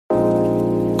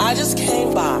I just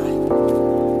came by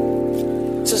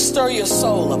to stir your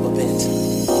soul up a bit.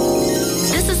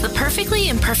 This is the Perfectly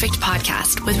Imperfect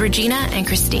podcast with Regina and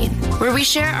Christine, where we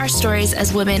share our stories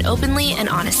as women openly and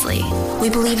honestly. We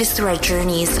believe it's through our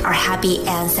journeys, our happy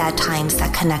and sad times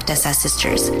that connect us as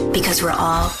sisters, because we're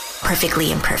all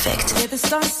perfectly imperfect.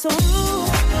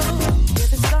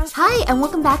 Hi, and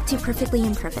welcome back to Perfectly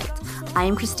Imperfect. I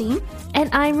am Christine. And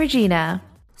I'm Regina.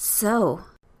 So,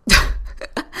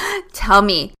 tell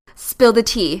me, spill the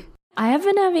tea. I have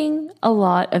been having a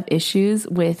lot of issues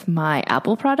with my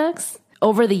Apple products.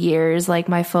 Over the years, like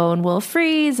my phone will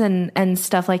freeze and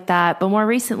stuff like that. But more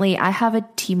recently, I have a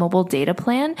T-Mobile data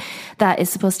plan that is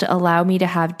supposed to allow me to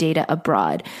have data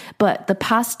abroad. But the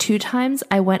past 2 times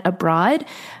I went abroad,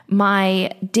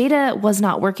 my data was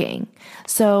not working.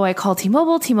 So I called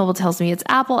T-Mobile. T-Mobile tells me it's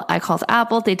Apple. I called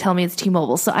Apple. They tell me it's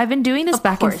T-Mobile. So I've been doing this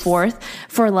back and forth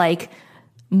for like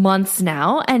months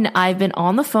now, and I've been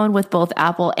on the phone with both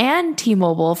Apple and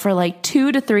T-Mobile for like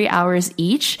 2 to 3 hours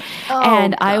each.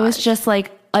 And I was just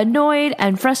like annoyed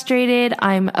and frustrated.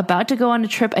 I'm about to go on a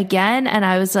trip again, and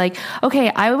I was like, okay,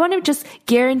 I want to just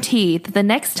guarantee that the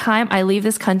next time I leave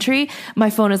this country, my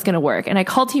phone is going to work. And I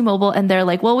called T-Mobile, and they're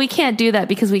like, well, we can't do that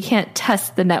because we can't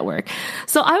test the network.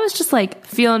 So I was just like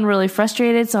feeling really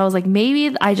frustrated. So I was like,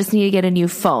 maybe I just need to get a new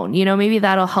phone. You know, maybe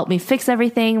that'll help me fix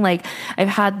everything. Like I've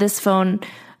had this phone.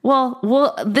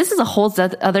 Well, this is a whole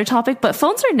other topic, but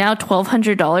phones are now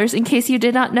 $1,200 in case you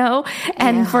did not know.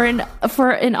 And for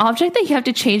an object that you have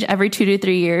to change every 2 to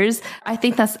 3 years, I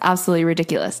think that's absolutely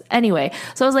ridiculous. Anyway,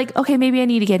 so I was like, okay, maybe I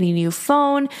need to get a new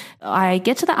phone. I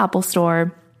get to the Apple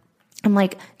store. I'm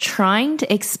like trying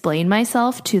to explain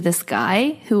myself to this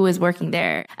guy who was working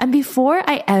there. And before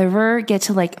I ever get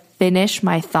to like finish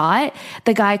my thought,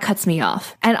 the guy cuts me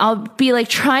off, and I'll be like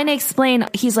trying to explain.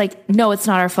 He's like, no, it's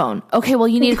not our phone. Okay, well,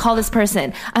 you need to call this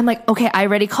person. I'm like, okay, I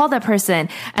already called that person.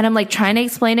 And I'm like trying to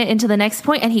explain it into the next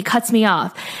point, and he cuts me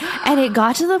off. And it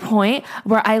got to the point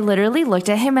where I literally looked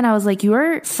at him and I was like,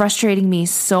 you're frustrating me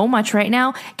so much right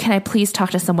now. Can I please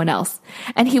talk to someone else?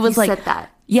 And he was like, said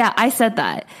that. Yeah, I said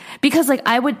that because like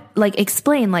I would like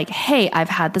explain like, hey, I've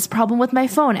had this problem with my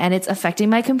phone and it's affecting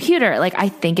my computer. Like, I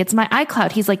think it's my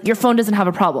iCloud. He's like, your phone doesn't have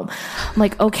a problem. I'm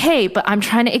like, okay, but I'm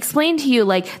trying to explain to you,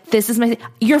 like, this is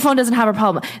your phone doesn't have a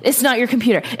problem. It's not your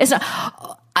computer. It's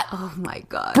not. Oh my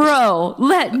God. Bro,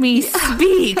 let me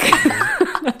speak.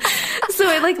 So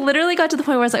it like literally got to the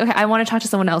point where I was like, okay, I want to talk to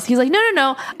someone else. He's like,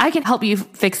 no, I can help you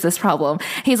fix this problem.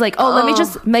 He's like, let me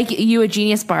just make you a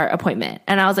Genius Bar appointment.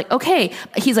 And I was like, okay.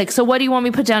 He's like, so what do you want me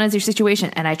to put down as your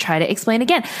situation? And I try to explain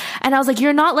again. And I was like,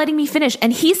 you're not letting me finish.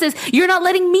 And he says, you're not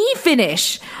letting me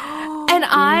finish. And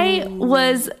I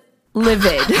was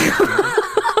livid.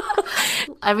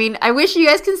 I mean, I wish you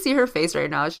guys can see her face right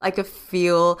now. I could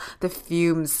feel the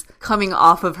fumes coming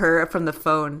off of her from the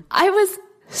phone. I was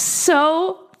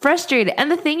so frustrated. And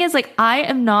the thing is, like, I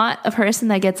am not a person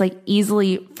that gets like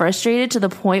easily frustrated to the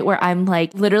point where I'm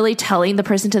like literally telling the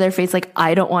person to their face, like,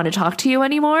 I don't want to talk to you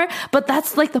anymore. But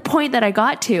that's like the point that I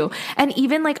got to. And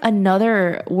even like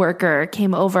another worker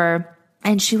came over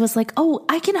and she was like, oh,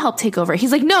 I can help take over.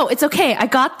 He's like, no, it's okay. I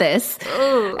got this.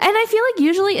 Ugh. And I feel like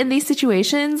usually in these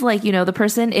situations, like, you know, the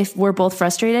person, if we're both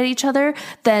frustrated at each other,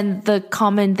 then the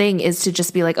common thing is to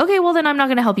just be like, okay, well, then I'm not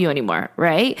going to help you anymore.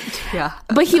 Right? Yeah.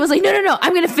 But he was like, no,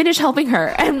 I'm going to finish helping her.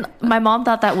 And my mom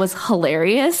thought that was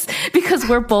hilarious because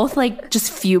we're both like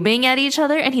just fuming at each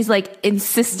other. And he's like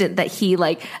insistent that he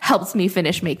like helps me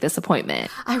make this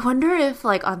appointment. I wonder if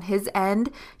like on his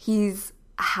end, he's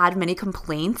had many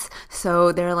complaints,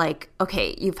 so they're like,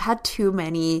 okay, you've had too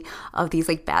many of these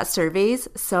like bad surveys,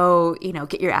 so, you know,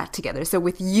 get your act together. So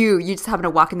with you just happen to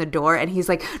walk in the door and he's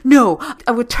like, no,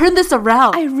 I would turn this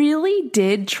around. I really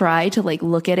did try to like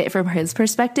look at it from his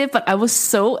perspective, but I was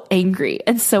so angry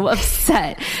and so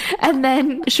upset. And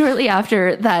then shortly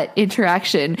after that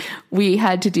interaction, we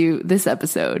had to do this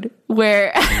episode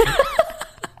where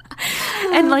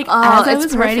and like as I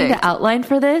was writing the outline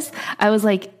for this, I was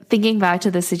like thinking back to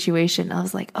the situation. I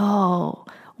was like, oh,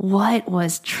 what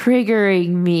was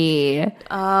triggering me?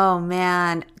 Oh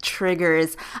man,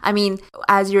 triggers. I mean,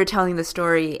 as you were telling the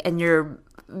story and you're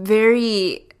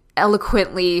very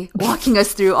eloquently walking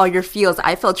us through all your feels,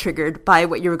 I felt triggered by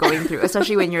what you were going through,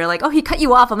 especially when you're like, oh, he cut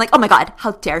you off. I'm like, oh my God,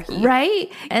 how dare he?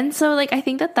 Right? And so like, I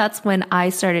think that that's when I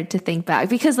started to think back,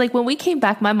 because like when we came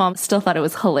back, my mom still thought it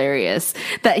was hilarious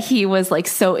that he was like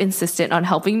so insistent on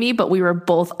helping me, but we were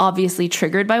both obviously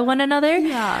triggered by one another.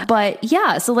 Yeah. But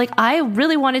yeah, so like I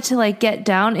really wanted to like get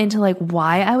down into like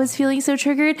why I was feeling so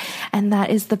triggered. And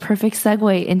that is the perfect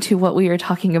segue into what we are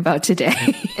talking about today.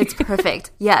 It's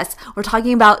perfect. Yes. We're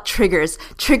talking about about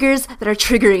triggers that are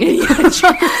triggering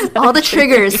you. All the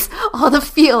triggers, all the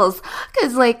feels.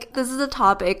 Because like this is a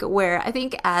topic where I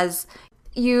think as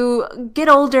you get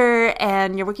older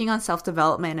and you're working on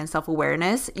self-development and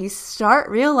self-awareness, you start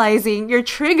realizing your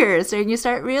triggers, and you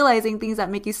start realizing things that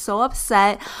make you so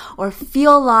upset or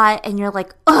feel a lot, and you're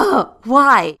like, ugh,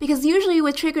 why? Because usually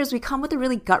with triggers, we come with a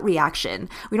really gut reaction.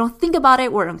 We don't think about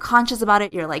it, we're unconscious about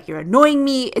it. You're like, you're annoying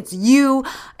me, it's you,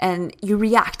 and you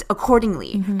react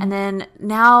accordingly. And then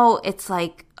now it's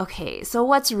like, okay, so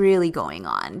what's really going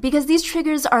on? Because these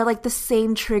triggers are like the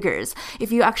same triggers.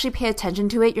 If you actually pay attention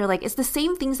to it, you're like, it's the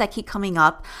same things that keep coming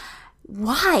up.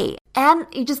 Why? And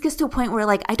it just gets to a point where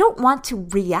like, I don't want to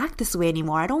react this way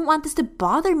anymore. I don't want this to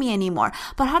bother me anymore.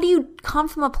 But how do you come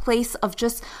from a place of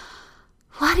just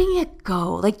letting it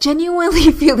go? Like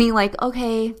genuinely feeling like,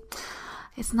 okay,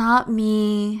 it's not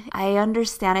me. I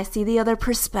understand. I see the other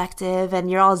perspective,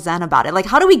 and you're all zen about it. Like,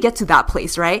 how do we get to that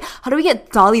place, right? How do we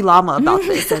get Dalai Lama about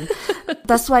this? And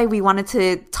that's why we wanted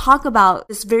to talk about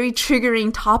this very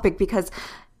triggering topic, because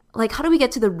like, how do we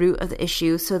get to the root of the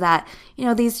issue so that, you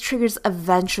know, these triggers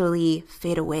eventually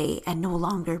fade away and no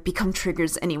longer become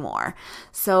triggers anymore?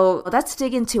 So let's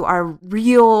dig into our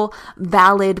real,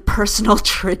 valid, personal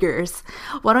triggers.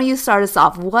 Why don't you start us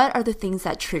off? What are the things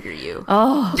that trigger you?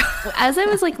 Oh, as I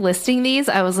was like listing these,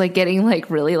 I was like getting like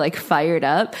really like fired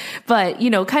up. But, you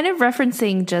know, kind of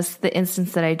referencing just the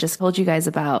instance that I just told you guys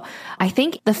about, I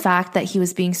think the fact that he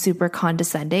was being super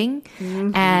condescending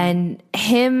and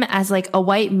him as like a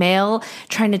white male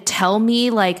trying to tell me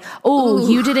like, oh,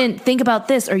 you didn't think about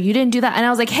this or you didn't do that. And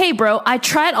I was like, hey, bro, I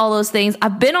tried all those things.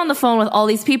 I've been on the phone with all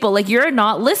these people. Like, you're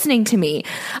not listening to me.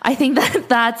 I think that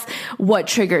that's what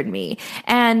triggered me.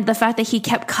 And the fact that he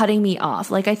kept cutting me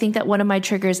off. Like, I think that one of my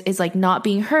triggers is like not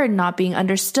being heard, not being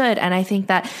understood. And I think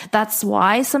that that's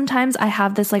why sometimes I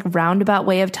have this like roundabout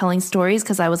way of telling stories,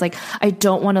 because I was like, I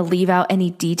don't want to leave out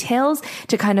any details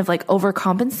to kind of like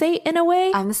overcompensate in a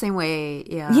way. I'm the same way.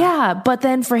 Yeah. Yeah. But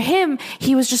then for him,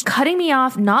 he was just cutting me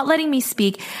off, not letting me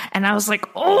speak. And I was like,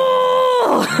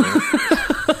 oh,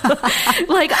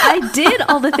 like I did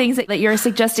all the things that you're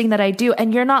suggesting that I do,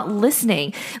 and you're not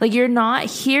listening. Like, you're not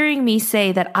hearing me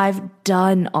say that I've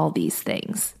done all these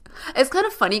things. It's kind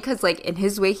of funny because, like, in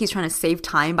his way, he's trying to save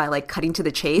time by, like, cutting to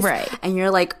the chase. Right. And you're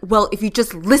like, well, if you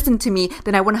just listen to me,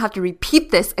 then I wouldn't have to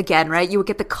repeat this again, right? You would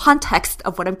get the context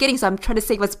of what I'm getting. So I'm trying to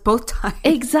save us both time.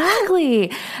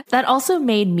 Exactly. That also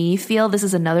made me feel, this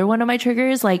is another one of my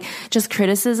triggers, like just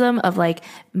criticism of like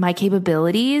my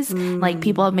capabilities, like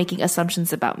people making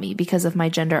assumptions about me because of my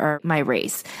gender or my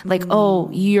race. Like,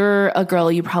 oh, you're a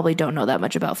girl, you probably don't know that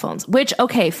much about phones, which,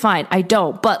 okay, fine, I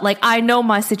don't, but like, I know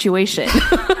my situation.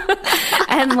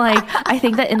 And like, I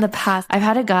think that in the past, I've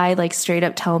had a guy like straight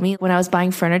up tell me when I was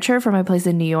buying furniture for my place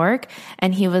in New York,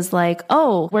 and he was like,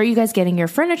 oh, where are you guys getting your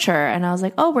furniture? And I was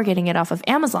like, oh, we're getting it off of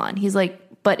Amazon. He's like,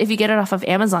 but if you get it off of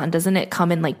Amazon, doesn't it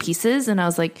come in like pieces? And I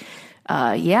was like,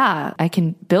 yeah, I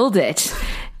can build it.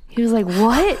 He was like,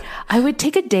 what? I would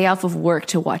take a day off of work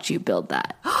to watch you build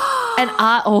that. And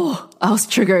I was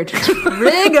triggered.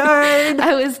 Triggered.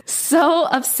 I was so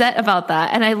upset about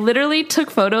that. And I literally took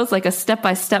photos, like a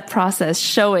step-by-step process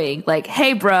showing like,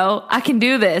 hey, bro, I can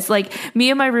do this. Like, me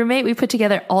and my roommate, we put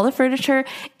together all the furniture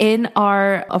in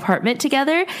our apartment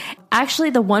together.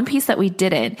 Actually, the one piece that we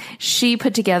didn't, she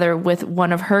put together with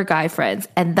one of her guy friends.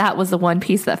 And that was the one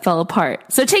piece that fell apart.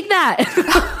 So take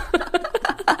that.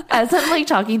 As I'm like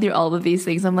talking through all of these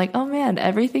things, I'm like, oh man,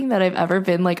 everything that I've ever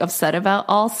been like upset about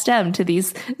all stem to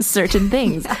these certain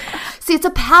things. Yeah. See, it's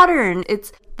a pattern.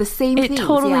 It's the same thing. It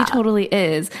totally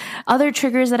is. Other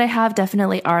triggers that I have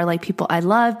definitely are like people I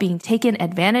love being taken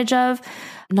advantage of,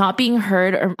 not being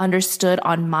heard or understood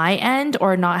on my end,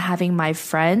 or not having my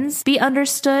friends be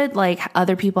understood, like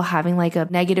other people having like a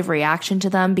negative reaction to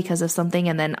them because of something.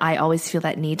 And then I always feel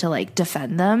that need to like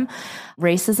defend them.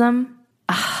 Racism.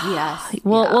 Yes.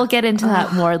 We'll get into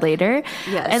that more later.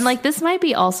 Yes. And like, this might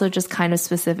be also just kind of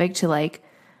specific to like,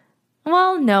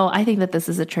 well, no, I think that this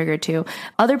is a trigger too.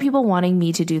 Other people wanting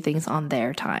me to do things on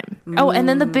their time. Oh, and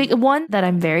then the big one that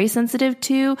I'm very sensitive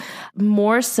to,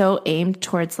 more so aimed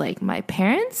towards like my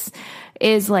parents,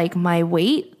 is like my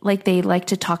weight. Like, they like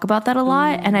to talk about that a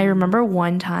lot. And I remember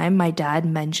one time my dad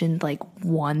mentioned like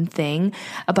one thing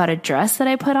about a dress that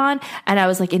I put on, and I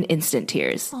was like in instant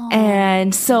tears. Aww.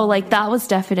 And so like, that was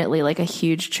definitely like a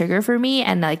huge trigger for me.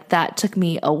 And like, that took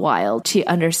me a while to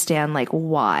understand like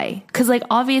why. Cause like,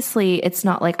 obviously it's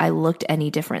not like I looked any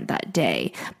different that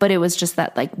day, but it was just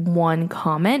that like one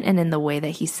comment, and in the way that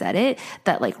he said it,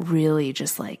 that like really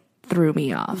just like threw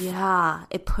me off. Yeah,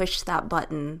 it pushed that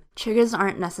button. Triggers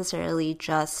aren't necessarily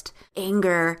just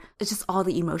anger. It's just all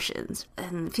the emotions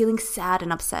and feeling sad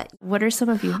and upset. What are some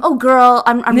of you? Oh, girl,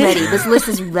 I'm ready. This list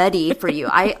is ready for you.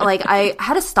 I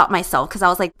had to stop myself because I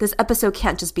was like, this episode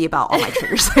can't just be about all my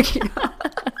triggers.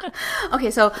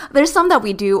 Okay, so there's some that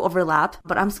we do overlap,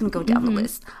 but I'm just going to go down the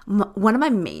list. One of my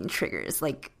main triggers,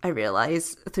 like I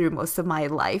realize through most of my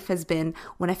life, has been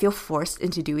when I feel forced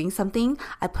into doing something,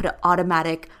 I put an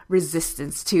automatic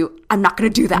resistance to, I'm not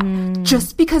going to do that.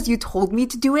 Just because you told me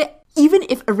to do it, even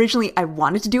if originally I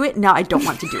wanted to do it, now I don't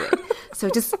want to do it. So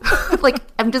just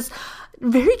I'm just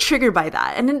very triggered by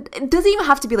that. And it doesn't even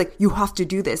have to be like, you have to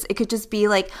do this. It could just be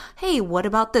like, hey, what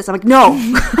about this? I'm like, no,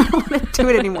 I don't want to do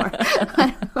it anymore.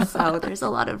 So there's a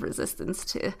lot of resistance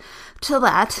to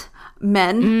that.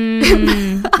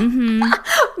 Men.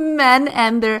 Men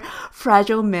and their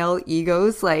fragile male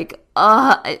egos. Like,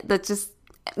 that's just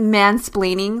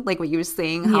mansplaining, like what you were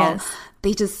saying, how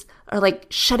they just are like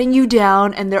shutting you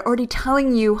down and they're already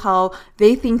telling you how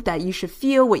they think that you should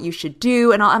feel, what you should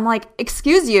do. And I'm like,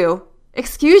 excuse you.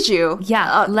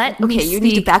 Yeah. Okay, you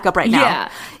need to back up right now.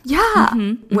 Yeah.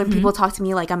 Mm-hmm, when people talk to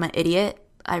me like I'm an idiot,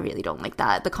 I really don't like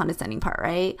that. The condescending part,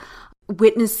 right?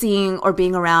 Witnessing or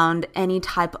being around any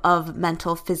type of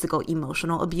mental, physical,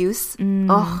 emotional abuse.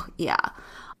 Oh, yeah.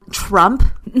 Trump.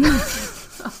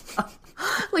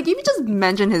 Like, even just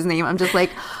mention his name, I'm just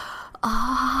like,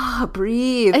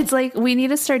 breathe. It's like we need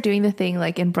to start doing the thing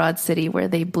like in Broad City where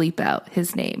they bleep out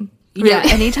his name. Yeah,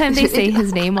 anytime they say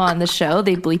his name on the show,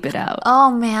 they bleep it out. Oh,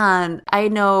 man. I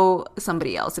know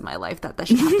somebody else in my life that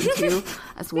should happen to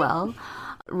as well.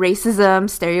 Racism,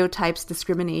 stereotypes,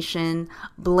 discrimination,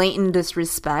 blatant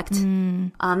disrespect.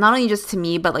 Not only just to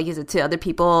me, but like you said, to other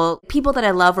people that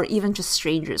I love, or even just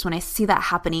strangers. When I see that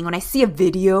happening, when I see a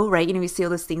video, right? You know, you see all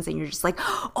those things and you're just like,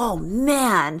 oh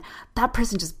man, that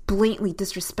person just blatantly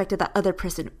disrespected that other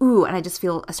person. Ooh, and I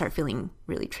start feeling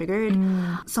really triggered.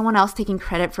 Someone else taking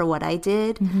credit for what I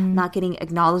did, not getting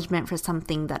acknowledgement for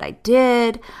something that I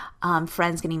did,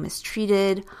 friends getting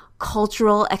mistreated,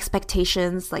 cultural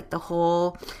expectations, like the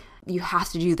whole, you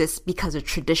have to do this because of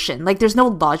tradition. Like, there's no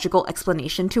logical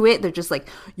explanation to it. They're just like,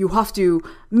 you have to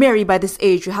marry by this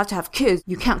age, you have to have kids,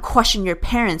 you can't question your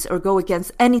parents or go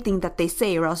against anything that they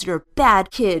say, or else you're a bad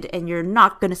kid and you're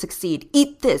not going to succeed.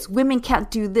 Eat this, women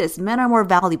can't do this, men are more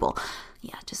valuable.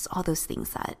 Yeah, just all those things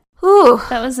that, whew.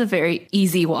 That was a very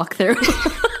easy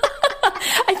walkthrough.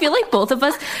 I feel like both of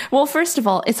us, well, first of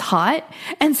all, it's hot.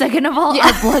 And second of all,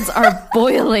 our bloods are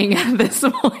boiling at this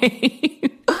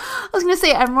point. I was going to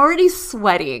say, I'm already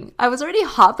sweating. I was already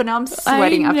hot, but now I'm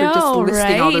sweating after just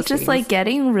listing all those just things. Like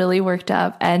getting really worked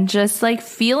up and just like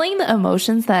feeling the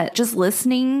emotions that just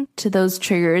listening to those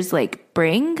triggers like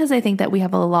bring. Because I think that we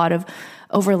have a lot of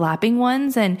overlapping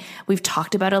ones, and we've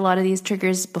talked about a lot of these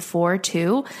triggers before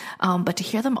too. But to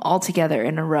hear them all together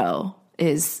in a row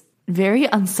is very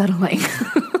unsettling.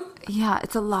 Yeah,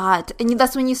 it's a lot. And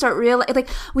that's when you start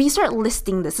when you start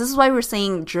listing this is why we're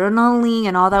saying journaling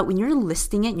and all that. When you're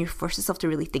listing it and you force yourself to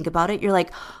really think about it, you're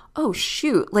like, oh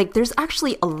shoot, like there's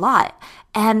actually a lot.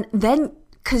 And then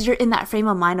because you're in that frame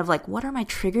of mind of like, what are my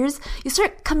triggers? You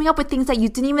start coming up with things that you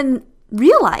didn't even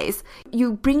realize.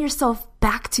 You bring yourself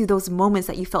back to those moments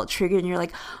that you felt triggered and you're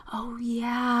like, oh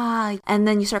yeah. And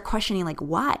then you start questioning like,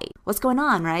 why? What's going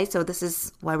on, right? So this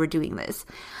is why we're doing this.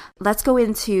 Let's go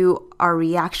into our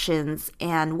reactions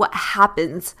and what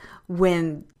happens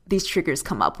when these triggers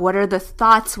come up. What are the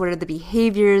thoughts? What are the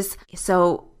behaviors?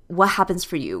 So what happens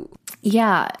for you?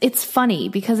 Yeah, it's funny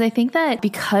because I think that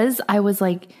because I was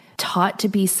like taught to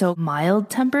be so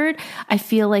mild-tempered, I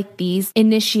feel like these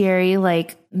initiatory,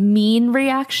 like mean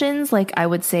reactions, like I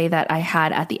would say that I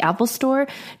had at the Apple store,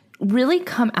 really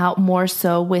come out more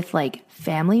so with like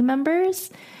family members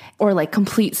or like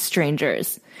complete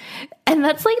strangers. And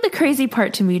that's like the crazy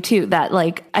part to me too, that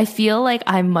like I feel like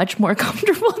I'm much more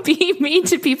comfortable being mean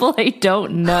to people I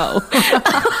don't know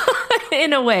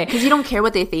in a way. Because you don't care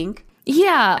what they think.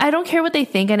 Yeah, I don't care what they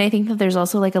think. And I think that there's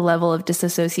also like a level of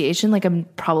disassociation. Like I'm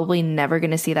probably never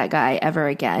going to see that guy ever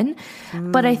again.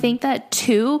 But I think that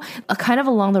too, kind of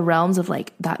along the realms of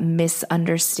like that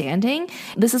misunderstanding,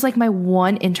 this is like my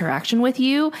one interaction with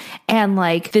you. And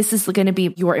like, this is going to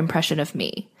be your impression of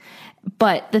me.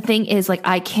 But the thing is, like,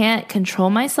 I can't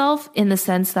control myself in the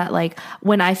sense that like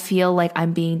when I feel like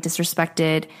I'm being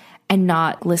disrespected and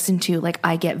not listened to, like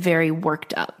I get very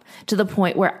worked up to the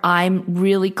point where I'm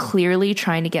really clearly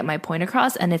trying to get my point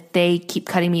across. And if they keep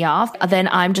cutting me off, then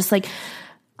I'm just like,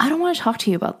 I don't want to talk to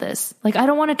you about this. Like, I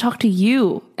don't want to talk to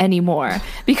you anymore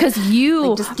because you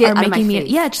like, just get are out of making my me,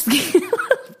 face. yeah, just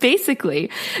Basically.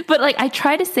 But like, I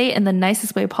try to say it in the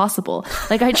nicest way possible.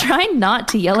 Like, I try not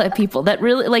to yell at people. That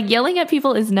really, like, yelling at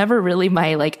people is never really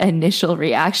my like initial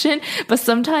reaction. But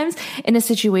sometimes in a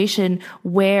situation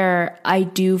where I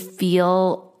do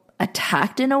feel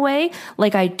attacked in a way,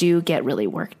 like I do get really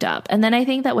worked up. And then I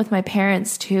think that with my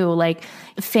parents too, like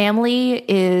family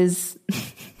is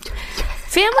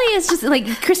just like,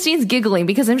 Christine's giggling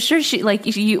because I'm sure she, like,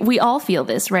 we all feel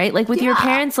this, right? Like with your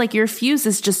parents, like your fuse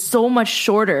is just so much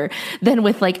shorter than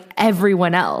with like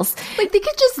everyone else. Like they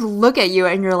could just look at you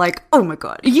and you're like, oh my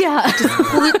God. Yeah. Just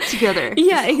pull it together.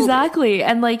 Yeah, exactly.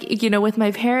 And like, you know, with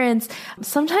my parents,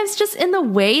 sometimes just in the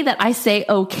way that I say,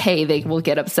 okay, they will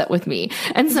get upset with me.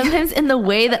 And sometimes in the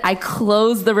way that I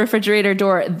close the refrigerator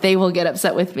door, they will get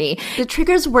upset with me. The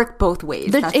triggers work both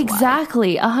ways.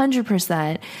 Exactly.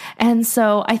 100%. And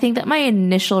so I think that my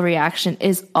initial reaction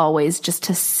is always just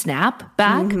to snap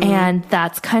back. Mm-hmm. And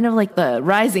that's kind of like the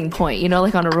rising point, you know,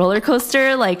 like on a roller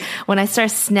coaster. Like when I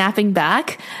start snapping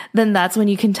back, then that's when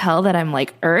you can tell that I'm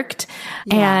like irked.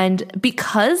 Yeah. And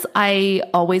because I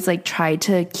always like try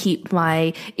to keep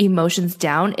my emotions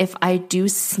down, if I do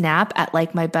snap at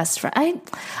like my best friend,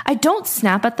 I don't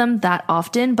snap at them that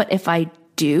often, but if I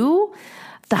do,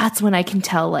 that's when I can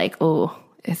tell like, oh,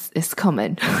 it's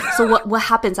coming. So what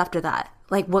happens after that?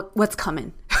 Like what's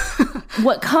coming?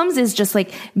 What comes is just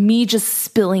like me just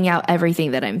spilling out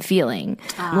everything that I'm feeling.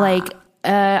 Like,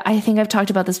 I think I've talked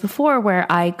about this before where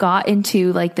I got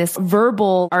into like this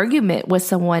verbal argument with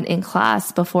someone in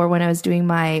class before when I was doing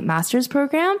my master's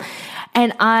program.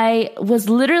 And I was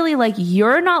literally like,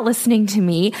 you're not listening to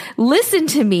me. Listen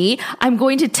to me. I'm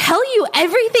going to tell you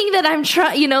everything that I'm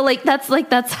trying, you know, like that's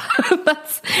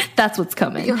what's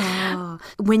coming.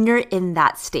 When you're in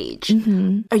that stage,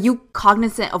 mm-hmm. Are you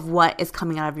cognizant of what is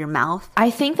coming out of your mouth?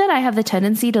 I think that I have the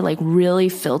tendency to like really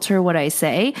filter what I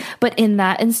say. But in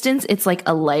that instance, it's like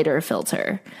a lighter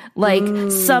filter.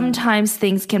 Like sometimes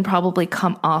things can probably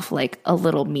come off like a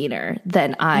little meaner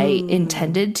than I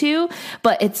intended to,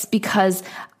 but it's because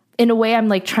in a way, I'm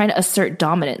like trying to assert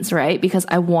dominance, right? Because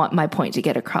I want my point to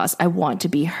get across. I want to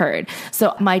be heard.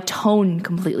 So my tone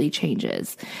completely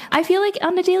changes. I feel like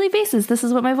on a daily basis, this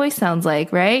is what my voice sounds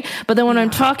like, right? But then when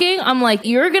I'm talking, I'm like,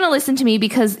 you're going to listen to me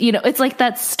because, you know, it's like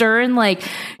that stern, like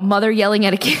mother yelling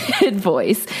at a kid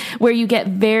voice where you get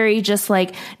very just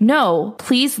like, no,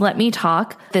 please let me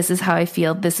talk. This is how I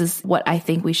feel. This is what I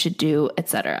think we should do,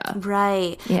 etc.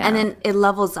 Right. Yeah. And then it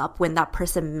levels up when that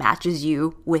person matches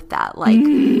you with that, like,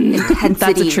 intensity,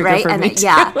 that's a trigger right? For and me then,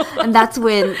 yeah, and that's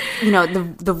when, you know,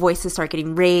 the voices start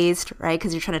getting raised, right?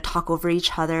 Because you're trying to talk over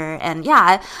each other. And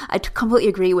yeah, I completely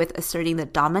agree with asserting the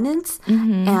dominance.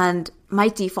 Mm-hmm. And my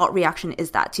default reaction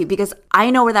is that too, because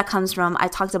I know where that comes from. I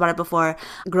talked about it before.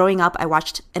 Growing up, I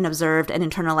watched and observed and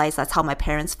internalized that's how my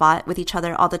parents fought with each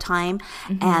other all the time.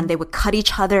 Mm-hmm. And they would cut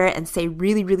each other and say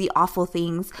really, really awful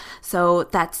things. So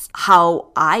that's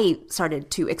how I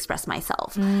started to express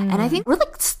myself. And I think we're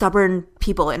like stubborn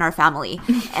people in our family.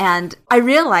 And I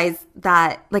realized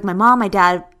that like my mom, my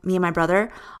dad, me and my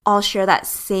brother all share that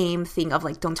same thing of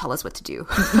like, don't tell us what to do.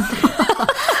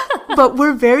 But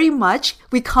we're very much,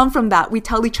 we come from that. We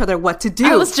tell each other what to do.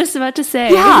 I was just about to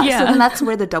say. Yeah. So then that's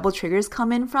where the double triggers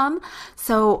come in from.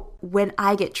 So when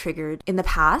I get triggered in the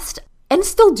past, and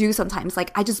still do sometimes,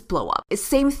 like I just blow up. It's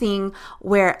same thing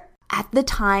where at the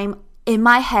time, in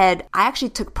my head, I actually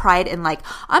took pride in like,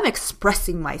 I'm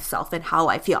expressing myself and how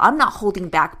I feel. I'm not holding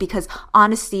back because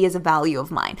honesty is a value of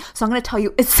mine. So I'm going to tell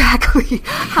you exactly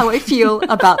how I feel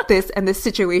about this and this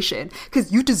situation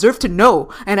because you deserve to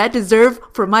know and I deserve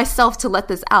for myself to let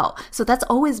this out. So that's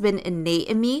always been innate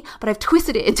in me, but I've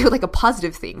twisted it into like a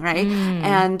positive thing, right?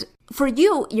 And for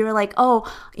you, you're like, oh,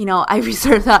 you know, I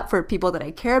reserve that for people that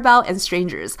I care about and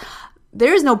strangers.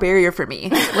 There is no barrier for me.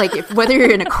 Like whether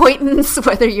you're an acquaintance,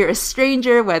 whether you're a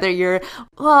stranger, whether you're,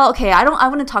 well, okay, I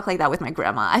want to talk like that with my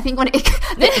grandma. I think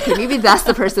okay, maybe that's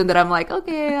the person that I'm like,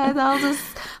 okay, I'll just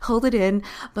hold it in.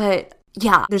 But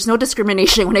yeah, there's no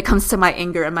discrimination when it comes to my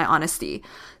anger and my honesty.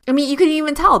 I mean, you can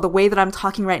even tell the way that I'm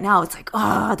talking right now. It's like,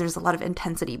 there's a lot of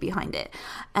intensity behind it.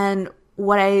 And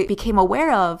what I became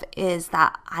aware of is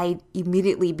that I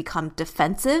immediately become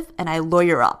defensive and I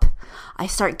lawyer up. I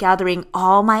start gathering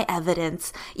all my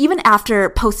evidence, even after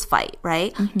post-fight,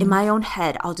 right? Mm-hmm. In my own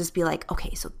head, I'll just be like,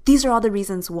 okay, so these are all the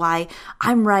reasons why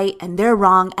I'm right and they're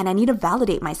wrong, and I need to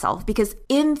validate myself because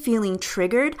in feeling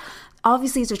triggered,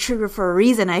 obviously it's a trigger for a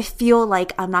reason. I feel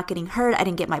like I'm not getting heard. I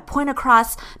didn't get my point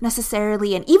across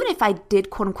necessarily. And even if I did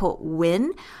quote unquote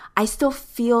win, I still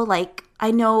feel like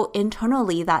I know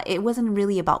internally that it wasn't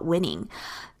really about winning.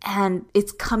 And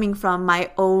it's coming from my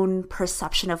own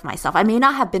perception of myself. I may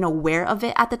not have been aware of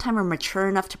it at the time or mature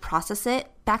enough to process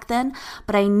it back then,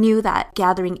 but I knew that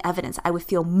gathering evidence, I would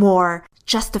feel more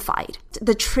justified.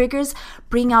 The triggers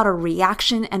bring out a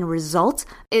reaction and a result.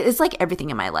 It's like everything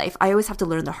in my life. I always have to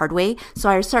learn the hard way. So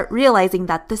I start realizing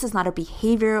that this is not a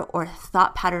behavior or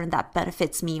thought pattern that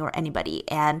benefits me or anybody.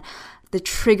 And the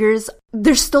triggers,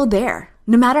 they're still there.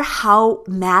 No matter how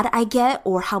mad I get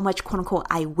or how much quote unquote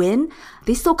I win,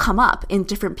 they still come up in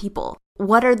different people.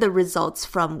 What are the results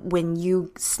from when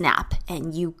you snap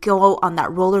and you go on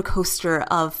that roller coaster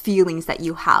of feelings that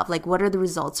you have? Like, what are the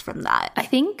results from that? I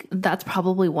think that's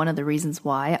probably one of the reasons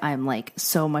why I'm like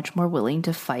so much more willing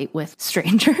to fight with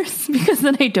strangers because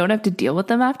then I don't have to deal with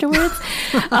them afterwards.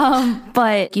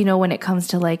 But, you know, when it comes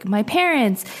to like my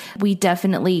parents, we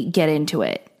definitely get into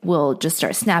it. We'll just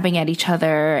start snapping at each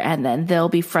other and then they'll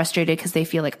be frustrated because they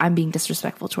feel like I'm being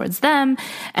disrespectful towards them.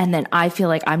 And then I feel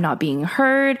like I'm not being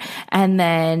heard. And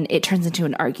then it turns into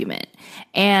an argument.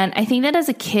 And I think that as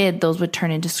a kid, those would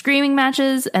turn into screaming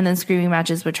matches, and then screaming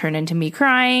matches would turn into me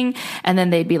crying. And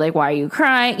then they'd be like, why are you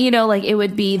crying? You know, like it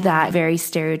would be that very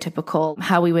stereotypical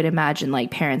how we would imagine like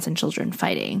parents and children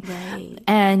fighting. Right.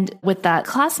 And with that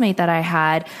classmate that I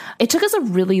had, it took us a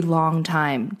really long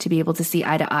time to be able to see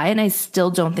eye to eye. And I still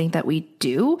don't think that we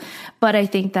do, but I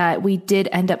think that we did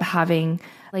end up having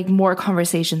like more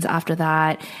conversations after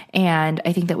that. And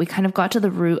I think that we kind of got to the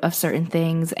root of certain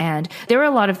things. And there were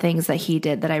a lot of things that he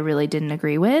did that I really didn't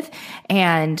agree with.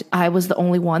 And I was the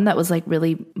only one that was like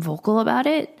really vocal about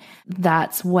it.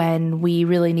 That's when we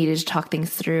really needed to talk things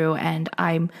through. And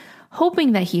I'm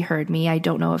hoping that he heard me. I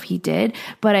don't know if he did,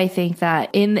 but I think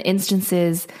that in the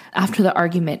instances after the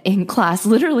argument in class,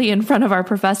 literally in front of our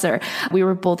professor, we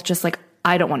were both just like,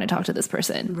 I don't want to talk to this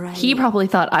person. Right. He probably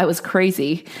thought I was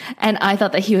crazy and I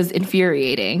thought that he was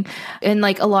infuriating. And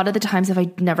like a lot of the times if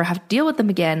I never have to deal with them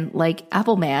again, like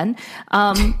Apple Man,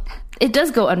 it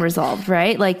does go unresolved,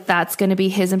 right? Like that's going to be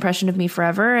his impression of me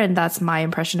forever. And that's my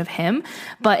impression of him.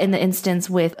 But in the instance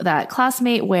with that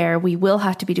classmate where we will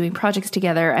have to be doing projects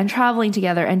together and traveling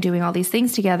together and doing all these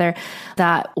things together,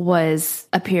 that was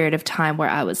a period of time where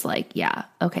I was like, yeah,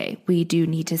 okay, we do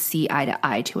need to see eye to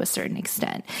eye to a certain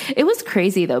extent. It was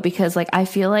crazy though, because like, I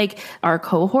feel like our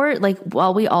cohort, like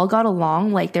while we all got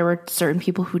along, like there were certain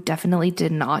people who definitely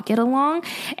did not get along.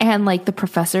 And like the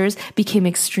professors became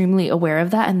extremely aware of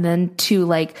that. And then to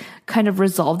like kind of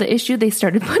resolve the issue, they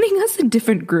started putting us in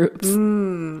different groups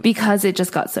because it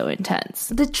just got so intense.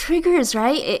 The triggers,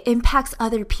 right? It impacts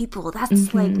other people.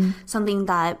 That's like something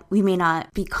that we may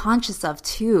not be conscious of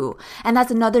too. And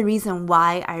that's another reason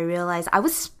why I realized I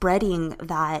was spreading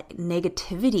that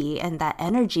negativity and that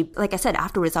energy. Like I said,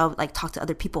 afterwards, I would like talk to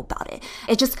other people about it.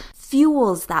 It just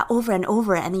fuels that over and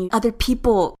over. And then other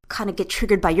people kind of get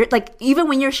triggered by your, like, even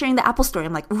when you're sharing the Apple story,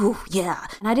 I'm like, ooh, yeah.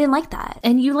 And I didn't like that.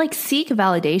 And you like seek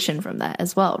validation from that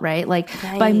as well, right? Like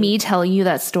by me telling you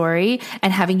that story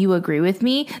and having you agree with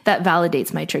me, that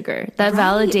validates my trigger. That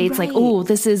validates like, oh,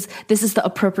 this is the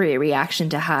appropriate reaction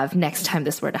to have next time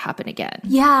this were to happen again.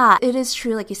 Yeah, it is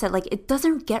true. Like you said, like it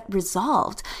doesn't get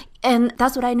resolved. And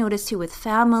that's what I noticed too with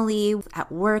family,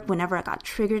 at work, whenever I got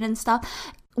triggered and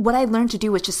stuff. What I learned to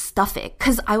do was just stuff it.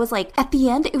 Because I was like, at the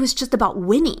end, it was just about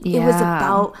winning. Yeah. It was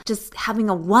about just having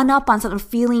a one-up on something,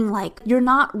 feeling like you're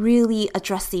not really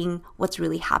addressing what's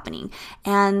really happening.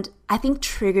 And I think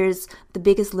triggers, the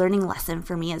biggest learning lesson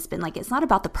for me has been like, it's not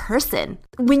about the person.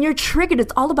 When you're triggered,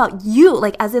 it's all about you,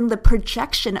 like as in the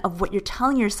projection of what you're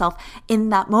telling yourself in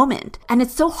that moment. And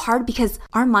it's so hard because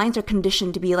our minds are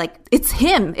conditioned to be like, it's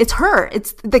him, it's her,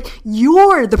 it's like,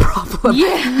 you're the problem,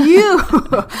 you,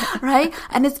 right?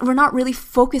 And we're not really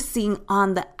focusing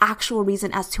on the actual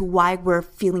reason as to why we're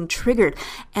feeling triggered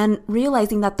and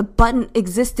realizing that the button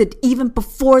existed even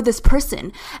before this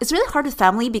person. It's really hard with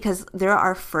family because they're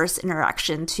our first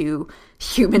interaction to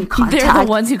human contact. They're the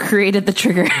ones who created the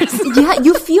triggers. Yeah,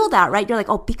 you feel that, right? You're like,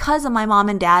 oh, because of my mom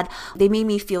and dad, they made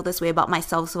me feel this way about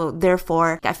myself, so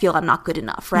therefore I feel I'm not good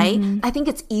enough, right? I think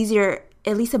it's easier,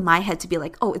 at least in my head, to be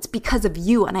like, oh, it's because of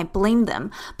you and I blame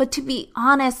them. But to be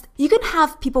honest, you can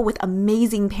have people with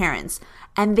amazing parents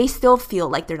and they still feel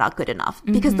like they're not good enough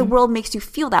because the world makes you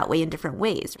feel that way in different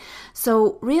ways.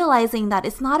 So realizing that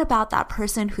it's not about that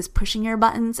person who's pushing your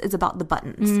buttons, it's about the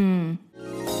buttons.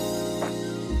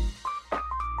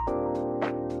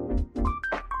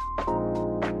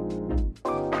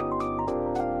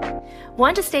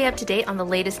 Want to stay up to date on the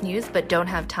latest news but don't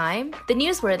have time? The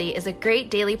Newsworthy is a great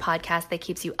daily podcast that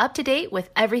keeps you up to date with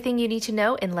everything you need to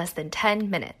know in less than 10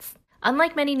 minutes.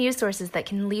 Unlike many news sources that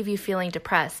can leave you feeling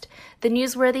depressed, The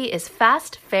Newsworthy is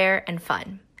fast, fair, and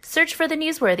fun. Search for The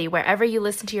Newsworthy wherever you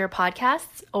listen to your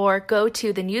podcasts or go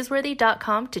to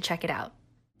thenewsworthy.com to check it out.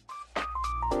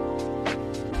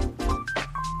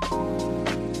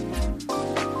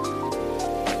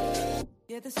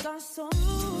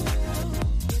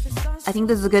 I think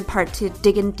this is a good part to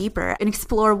dig in deeper and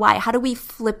explore why. How do we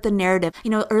flip the narrative?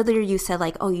 You know, earlier you said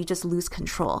like, oh, you just lose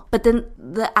control. But then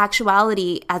the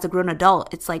actuality as a grown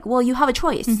adult, it's like, well, you have a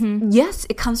choice. Yes,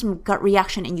 it comes from gut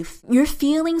reaction and your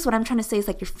feelings, what I'm trying to say is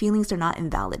like your feelings are not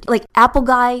invalid. Like Apple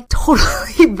guy,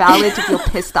 totally valid to feel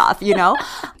pissed off, you know?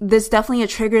 There's definitely a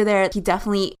trigger there. He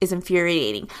definitely is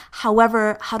infuriating.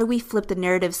 However, how do we flip the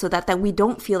narrative so that we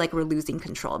don't feel like we're losing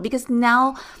control? Because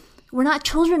now we're not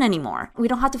children anymore. We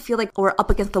don't have to feel like we're up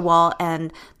against the wall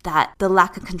and that the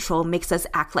lack of control makes us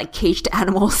act like caged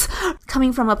animals.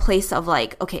 Coming from a place of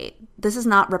like, okay, this is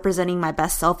not representing my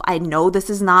best self. I know this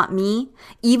is not me.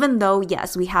 Even though,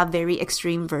 yes, we have very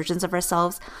extreme versions of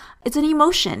ourselves, it's an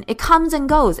emotion. It comes and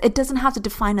goes. It doesn't have to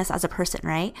define us as a person,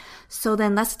 right? So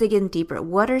then let's dig in deeper.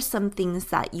 What are some things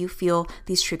that you feel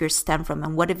these triggers stem from,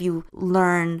 and what have you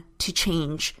learned to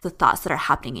change the thoughts that are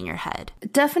happening in your head?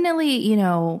 Definitely, you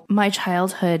know, my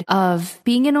childhood of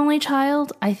being an only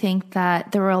child, I think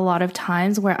that there were a lot of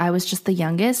times where I was just the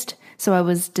youngest. So I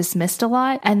was dismissed a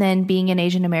lot. And then being an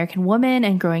Asian American woman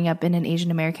and growing up in an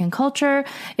Asian American culture,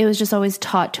 it was just always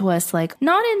taught to us, like,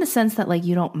 not in the sense that like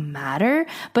you don't matter,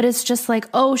 but it's just like,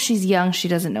 oh, she's young, she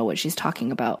doesn't know what she's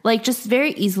talking about. Like just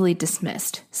very easily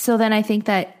dismissed. So then I think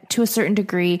that to a certain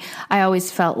degree, I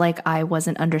always felt like I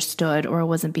wasn't understood or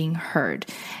wasn't being heard.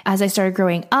 As I started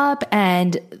growing up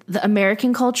and the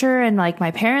American culture and like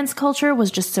my parents' culture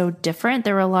was just so different,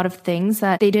 there were a lot of things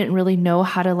that they didn't really know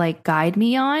how to like guide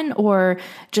me on, or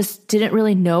just didn't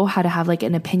really know how to have like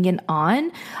an opinion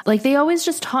on. Like they always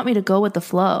just taught me to go with the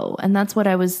flow. And that's what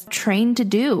I was trained to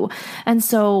do. And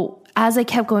so as I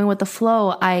kept going with the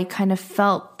flow, I kind of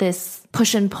felt this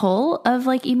push and pull of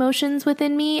like emotions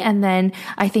within me. And then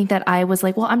I think that I was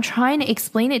like, well, I'm trying to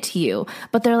explain it to you,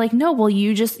 but they're like, no, well,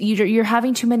 you're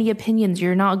having too many opinions.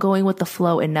 You're not going with the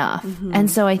flow enough.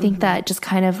 And so I think that just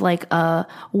kind of like a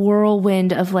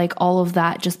whirlwind of like all of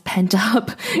that just pent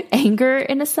up anger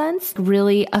in a sense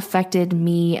really affected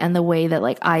me and the way that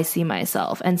like I see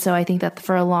myself. And so I think that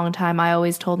for a long time, I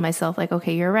always told myself like,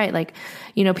 okay, you're right. Like,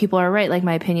 you know, people are right. Like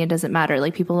my opinion doesn't matter.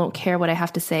 Like people don't care what I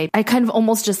have to say. I kind of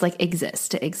almost just like exist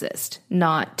to exist,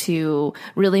 not to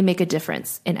really make a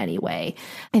difference in any way.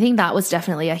 I think that was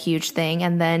definitely a huge thing.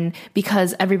 And then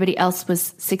because everybody else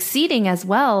was succeeding as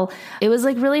well, it was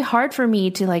like really hard for me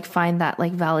to like find that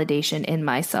like validation in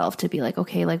myself to be like,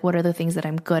 okay, like what are the things that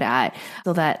I'm good at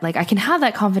so that like I can have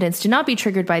that confidence to not be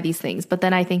triggered by these things. But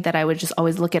then I think that I would just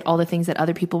always look at all the things that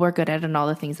other people were good at and all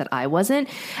the things that I wasn't.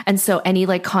 And so any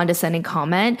like condescending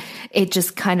comment, it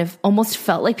just kind of almost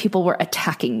felt like people were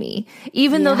attacking me,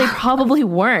 even though they probably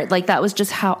weren't. Like that was just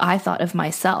how I thought of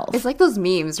myself. It's like those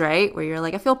memes, right? Where you're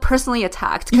like, I feel personally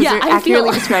attacked because you're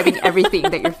accurately describing everything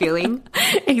that you're feeling.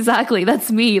 Exactly.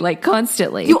 That's me, like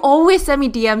constantly. You always send me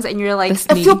DMs and you're like,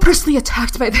 I feel personally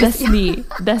attacked by this. That's me.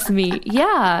 That's me.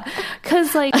 Yeah.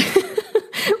 Cause like,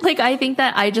 like I think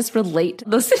that I just relate to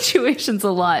those situations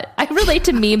a lot. I relate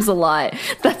to memes a lot.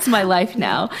 That's my life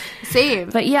now. Same.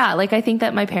 But yeah, like I think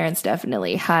that my parents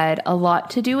definitely had a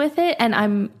lot to do with it. And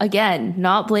I'm, again,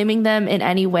 not blaming them in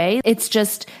any way. It's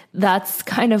just that's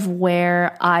kind of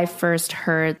where I first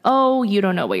heard, oh, you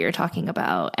don't know what you're talking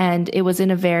about. And it was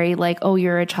in a very like, oh,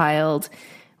 you're a child.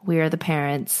 We are the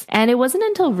parents. And it wasn't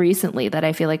until recently that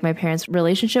I feel like my parents'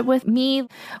 relationship with me,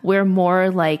 we're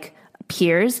more like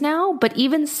peers now. But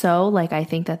even so, like I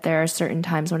think that there are certain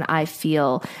times when I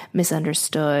feel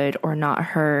misunderstood or not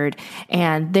heard,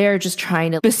 and they're just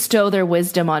trying to bestow their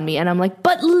wisdom on me. And I'm like,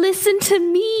 but listen to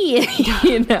me,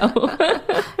 you know?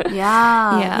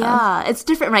 Yeah. It's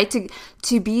different, right?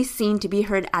 To be seen, to be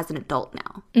heard as an adult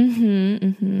now.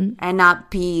 And not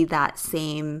be that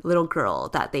same little girl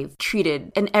that they've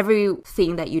treated in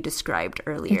everything that you described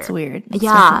earlier. It's weird. It's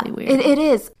definitely weird. It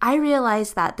is. I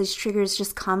realized that these triggers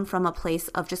just come from a place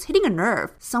of just hitting a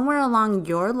nerve. Somewhere along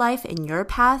your life and your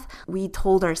path, we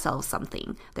told ourselves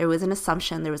something. There was an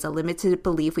assumption, there was a limited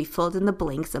belief. We filled in the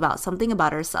blanks about something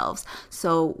about ourselves.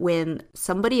 So when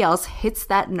somebody else hits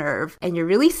that nerve and you're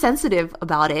really sensitive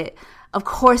about it, of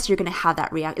course you're going to have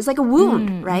that reaction. It's like a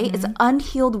wound, right? It's an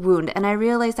unhealed wound. And I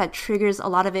realized that triggers, a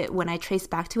lot of it when I trace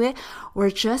back to it,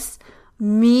 were just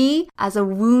me as a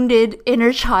wounded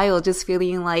inner child just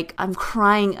feeling like I'm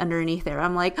crying underneath there.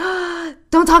 I'm like,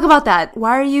 don't talk about that.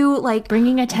 Why are you like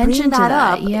bringing attention to that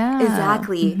up? Yeah.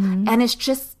 Exactly. And it's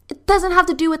just, it doesn't have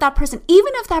to do with that person.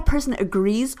 Even if that person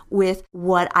agrees with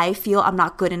what I feel I'm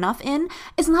not good enough in,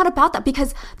 it's not about that,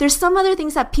 because there's some other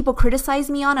things that people criticize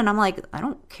me on and I'm like, I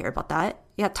don't care about that.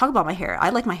 yeah, talk about my hair. I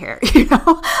like my hair, you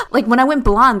know? Like when I went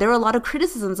blonde, there were a lot of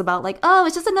criticisms about like, oh,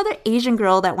 it's just another Asian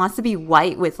girl that wants to be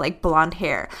white with like blonde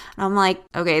hair. And I'm like,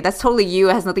 okay, that's totally you.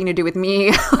 It has nothing to do with me.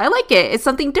 I like it. It's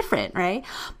something different, right?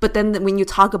 But then when you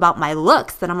talk about my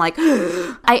looks, then I'm like,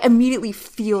 I immediately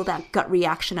feel that gut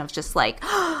reaction of just like,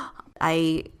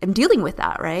 I am dealing with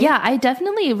that, right? Yeah, I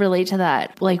definitely relate to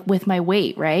that, like with my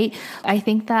weight, right? I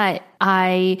think that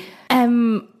I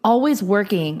am always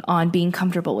working on being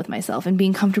comfortable with myself and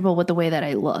being comfortable with the way that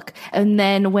I look. And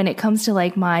then when it comes to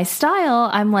like my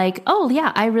style, I'm like, oh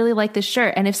yeah, I really like this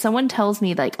shirt. And if someone tells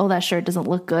me like, oh, that shirt doesn't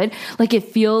look good, like it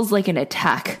feels like an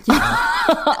attack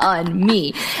on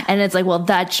me. And it's like, well,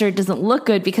 that shirt doesn't look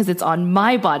good because it's on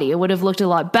my body. It would have looked a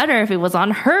lot better if it was on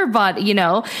her body, you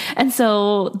know? And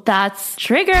so that's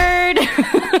triggered.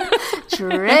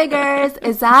 Triggers,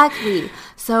 exactly.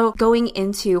 So going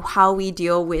into how we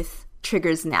deal with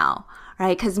triggers now,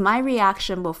 right? Because my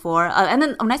reaction before, and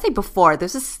then when I say before,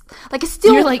 there's this, like, it's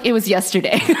still... You're like, it was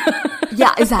yesterday.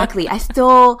 Yeah, exactly. I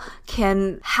still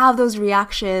can have those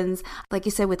reactions, like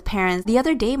you said, with parents. The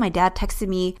other day, my dad texted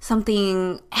me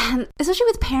something, and especially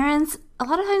with parents, a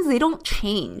lot of times they don't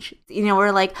change. You know,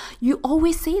 we're like, you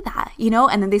always say that, you know?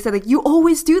 And then they said like, you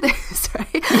always do this,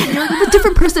 right? You're a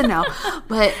different person now.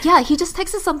 But yeah, he just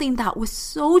texted something that was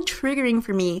so triggering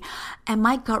for me. And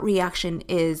my gut reaction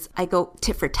is I go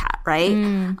tit for tat,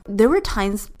 right? There were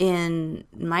times in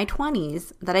my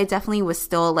 20s that I definitely was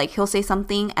still like, he'll say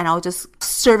something and I'll just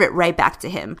serve it right back to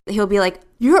him. He'll be like,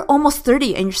 you're almost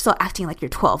 30 and you're still acting like you're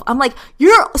 12. I'm like,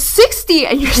 you're 60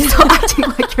 and you're still acting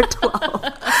like you're 12,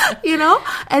 you know?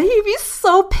 And he'd be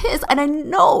so pissed. And I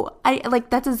know,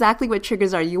 that's exactly what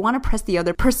triggers are. You want to press the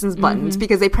other person's buttons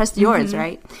because they pressed yours,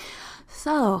 right?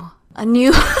 So a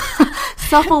new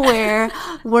self-aware,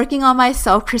 working on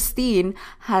myself, Christine,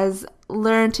 has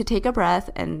learned to take a breath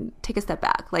and take a step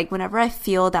back. Like whenever I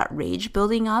feel that rage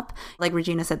building up, like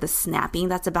Regina said, the snapping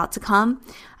that's about to come,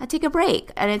 I take a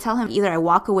break and I tell him either I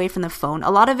walk away from the phone. A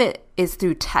lot of it is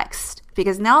through text,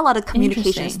 because now a lot of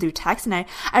communication is through text. And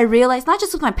I realize not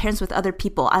just with my parents, with other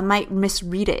people, I might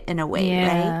misread it in a way, right?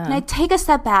 And I take a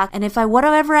step back, and if I,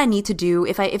 whatever I need to do,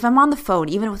 if I'm on the phone,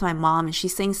 even with my mom, and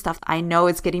she's saying stuff I know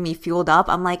it's getting me fueled up,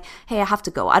 I'm like, hey, I have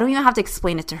to go. I don't even have to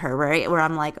explain it to her, right? Where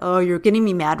I'm like, oh, you're getting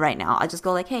me mad right now. I just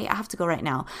go like, hey, I have to go right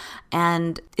now.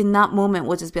 And in that moment,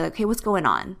 we'll just be like, hey, what's going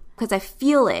on? Because I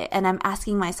feel it, and I'm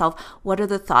asking myself, what are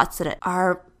the thoughts that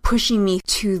are pushing me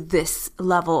to this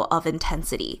level of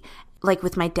intensity? Like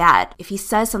with my dad, if he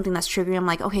says something that's triggering, I'm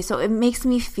like, okay, so it makes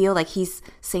me feel like he's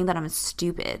saying that I'm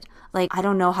stupid. Like, I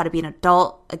don't know how to be an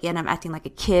adult. Again, I'm acting like a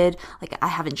kid. Like, I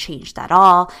haven't changed at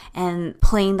all. And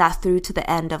playing that through to the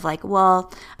end of like,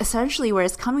 well, essentially where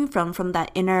it's coming from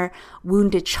that inner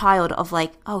wounded child of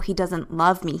like, oh, he doesn't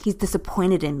love me. He's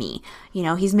disappointed in me. You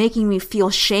know, he's making me feel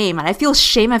shame. And I feel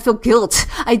shame. I feel guilt.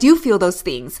 I do feel those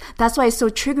things. That's why it's so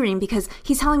triggering, because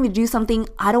he's telling me to do something.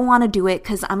 I don't want to do it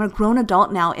because I'm a grown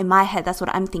adult now. In my head, that's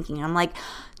what I'm thinking. I'm like,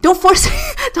 don't force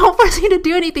me to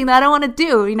do anything that I don't want to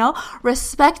do, you know?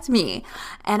 Respect me.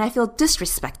 And I feel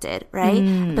disrespected,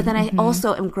 right? But then I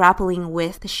also am grappling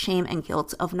with the shame and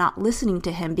guilt of not listening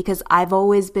to him, because I've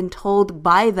always been told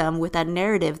by them with that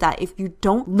narrative that if you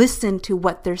don't listen to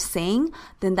what they're saying,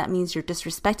 then that means you're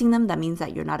disrespecting them. That means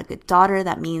that you're not a good daughter.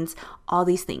 That means all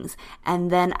these things. And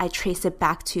then I trace it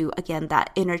back to, again, that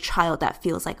inner child that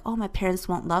feels like, oh, my parents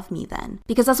won't love me then.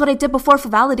 Because that's what I did before for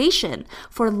validation,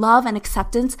 for love and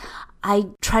acceptance. I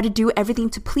try to do everything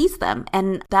to please them.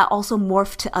 And that also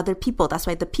morphed to other people. That's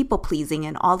why the people pleasing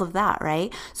and all of that,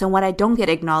 right? So when I don't get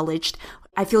acknowledged,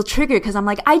 I feel triggered because I'm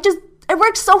like, I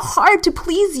worked so hard to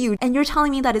please you, and you're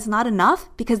telling me that it's not enough,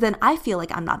 because then I feel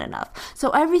like I'm not enough. So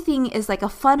everything is like a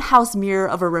fun house mirror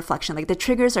of a reflection. Like the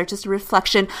triggers are just a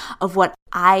reflection of what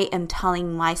I am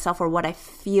telling myself or what I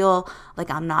feel like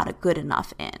I'm not good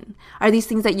enough in. Are these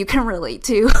things that you can relate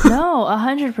to? No,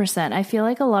 100%. I feel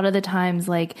like a lot of the times,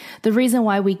 like the reason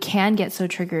why we can get so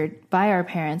triggered by our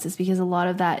parents is because a lot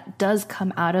of that does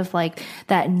come out of like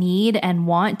that need and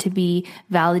want to be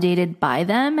validated by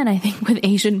them. And I think with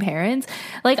Asian parents,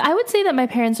 like I would say that my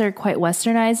parents are quite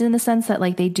westernized in the sense that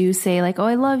like they do say like, oh,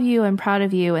 I love you, I'm proud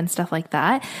of you and stuff like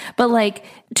that. But like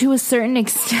to a certain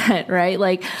extent, right?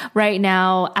 Like right now,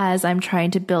 as I'm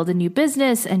trying to build a new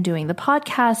business and doing the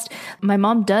podcast, my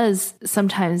mom does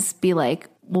sometimes be like,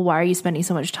 well, why are you spending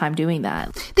so much time doing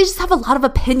that? They just have a lot of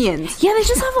opinions. Yeah, they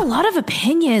just have a lot of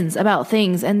opinions about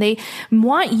things, and they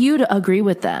want you to agree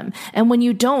with them. And when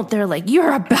you don't, they're like,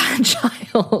 you're a bad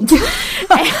child.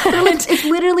 It's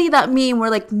literally that meme where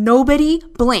like nobody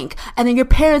blink, and then your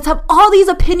parents have all these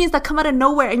opinions that come out of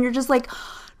nowhere, and you're just like,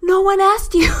 No one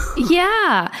asked you.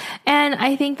 Yeah. And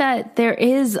I think that there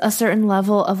is a certain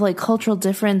level of like cultural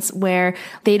difference where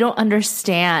they don't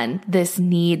understand this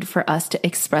need for us to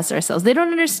express ourselves. They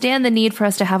don't understand the need for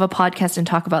us to have a podcast and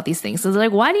talk about these things. So they're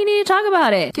like, why do you need to talk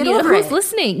about it? Get over it. Who's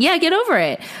listening? Yeah, get over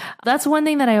it. That's one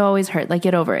thing that I always heard. Like,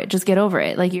 get over it. Just get over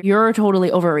it. Like, you're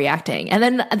totally overreacting. And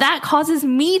then that causes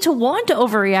me to want to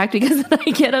overreact because then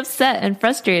I get upset and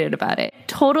frustrated about it.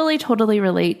 Totally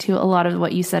relate to a lot of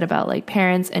what you said about like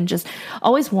parents and just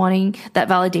always wanting that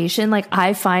validation. Like,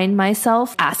 I find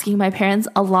myself asking my parents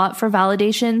a lot for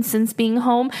validation since being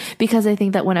home, because I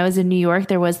think that when I was in New York,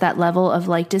 there was that level of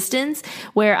like distance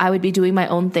where I would be doing my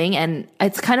own thing and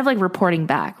it's kind of like reporting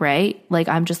back, right? Like,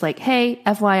 I'm just like, hey,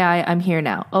 FYI, I'm here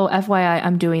now. Oh, FYI,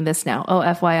 I'm doing this now. Oh,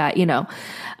 FYI, you know,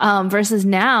 versus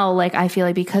now, like, I feel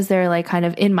like because they're like kind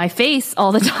of in my face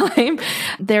all the time,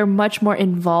 they're much more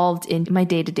involved in my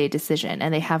day-to-day decision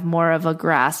and they have more of a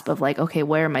grasp of like, okay,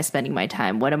 where am I spending my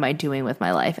time? What am I doing with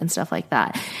my life and stuff like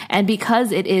that? And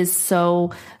because it is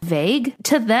so vague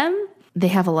to them, they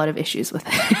have a lot of issues with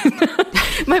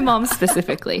it. My mom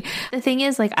specifically. The thing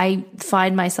is, like, I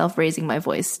find myself raising my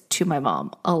voice to my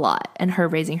mom a lot and her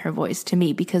raising her voice to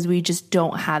me because we just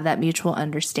don't have that mutual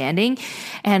understanding.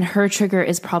 And her trigger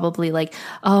is probably like,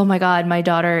 oh my God, my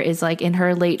daughter is like in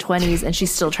her late 20s and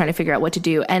she's still trying to figure out what to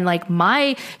do. And like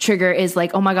my trigger is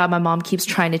like, oh my God, my mom keeps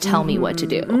trying to tell me what to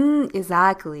do.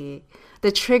 Exactly.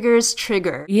 The triggers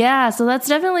trigger. Yeah. So that's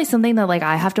definitely something that like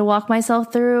I have to walk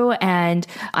myself through. And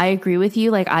I agree with you.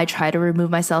 Like, I try to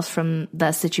remove myself from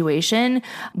the situation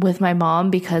with my mom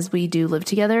because we do live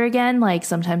together again. Like,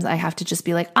 sometimes I have to just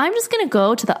be like, I'm just going to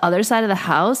go to the other side of the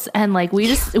house. And like, we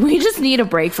just need a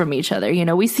break from each other. You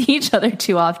know, we see each other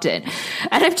too often.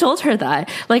 And I've told her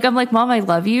that. Like, I'm like, Mom, I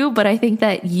love you. But I think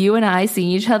that you and I seeing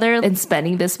each other and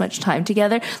spending this much time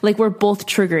together, like, we're both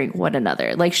triggering one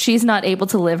another. Like, she's not able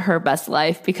to live her best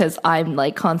life because I'm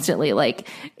like constantly like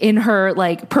in her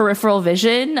like peripheral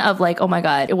vision of like, oh my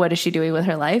God, what is she doing with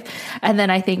her life? And then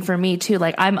I think for me too,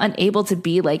 like, I'm unable to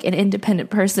be like an independent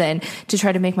person to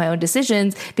try to make my own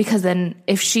decisions because then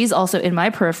if she's also in my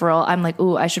peripheral, I'm like,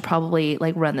 ooh, I should probably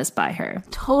like run this by her.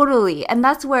 Totally. And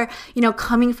that's where, you know,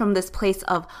 coming from this place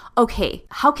of, okay,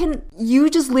 how can you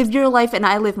just live your life and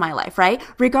I live my life, right?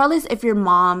 Regardless if your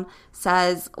mom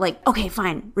says like, okay,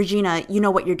 fine, Regina, you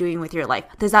know what you're doing with your life.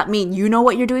 Does that mean you know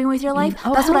what you're doing with your life?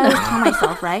 Oh, that's what I always tell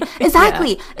myself, right?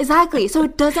 Exactly. So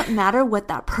it doesn't matter what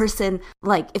that person,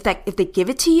 like, if they give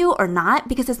it to you or not,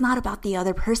 because it's not about the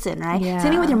other person, right? Yeah.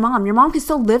 Same thing with your mom. Your mom can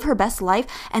still live her best life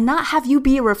and not have you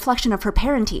be a reflection of her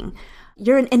parenting.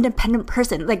 You're an independent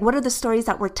person. Like, what are the stories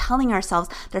that we're telling ourselves?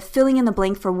 They're filling in the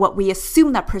blank for what we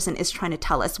assume that person is trying to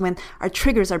tell us when our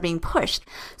triggers are being pushed.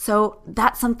 So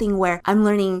that's something where I'm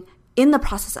learning in the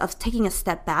process of taking a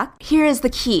step back. Here is the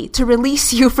key to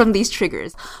release you from these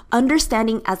triggers.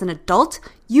 Understanding as an adult,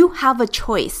 you have a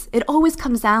choice. It always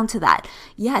comes down to that.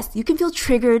 Yes, you can feel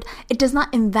triggered. It does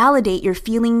not invalidate your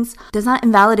feelings, does not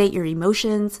invalidate your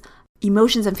emotions.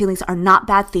 Emotions and feelings are not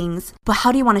bad things, but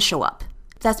how do you want to show up?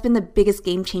 That's been the biggest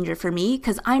game changer for me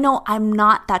because I know I'm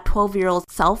not that 12-year-old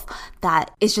self that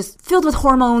is just filled with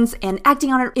hormones and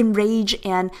acting on it in rage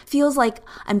and feels like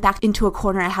I'm backed into a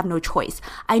corner and I have no choice.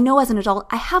 I know as an adult,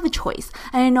 I have a choice.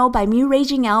 And I know by me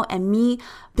raging out and me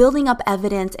building up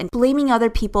evidence and blaming other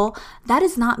people, that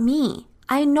is not me.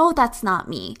 I know that's not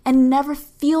me and never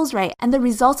feels right. And the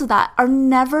results of that are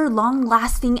never long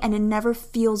lasting and it never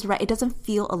feels right. It doesn't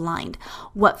feel aligned.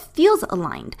 What feels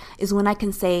aligned is when I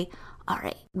can say, all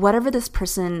right, whatever this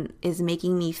person is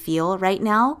making me feel right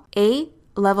now, a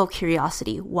level of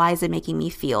curiosity. Why is it making me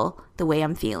feel the way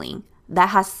I'm feeling? That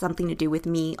has something to do with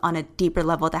me on a deeper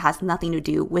level that has nothing to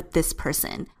do with this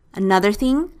person. Another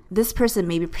thing, this person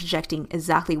may be projecting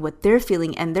exactly what they're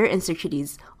feeling and their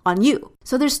insecurities on you.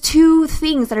 So there's two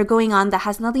things that are going on that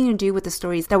has nothing to do with the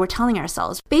stories that we're telling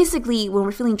ourselves. Basically, when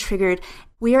we're feeling triggered,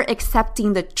 we are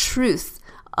accepting the truth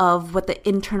of what the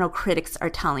internal critics are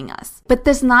telling us. But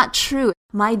that's not true.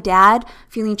 My dad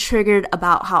feeling triggered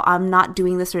about how I'm not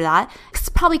doing this or that, it's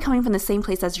probably coming from the same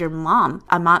place as your mom.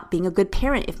 I'm not being a good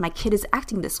parent if my kid is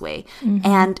acting this way. Mm-hmm.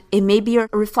 And it may be a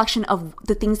reflection of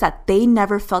the things that they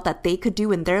never felt that they could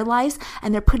do in their lives,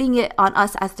 and they're putting it on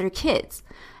us as their kids.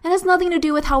 And it has nothing to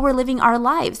do with how we're living our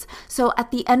lives. So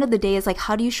at the end of the day, it's like,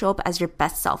 how do you show up as your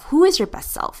best self? Who is your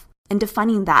best self? And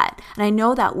defining that. And I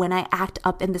know that when I act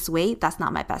up in this way, that's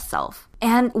not my best self.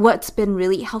 And what's been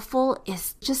really helpful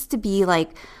is just to be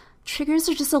like, triggers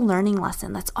are just a learning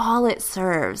lesson. That's all it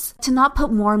serves. To not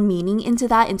put more meaning into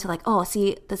that, into like, oh,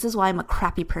 see, this is why I'm a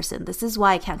crappy person. This is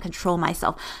why I can't control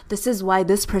myself. This is why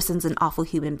this person's an awful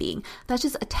human being. That's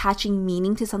just attaching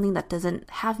meaning to something that doesn't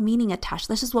have meaning attached.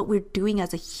 That's just what we're doing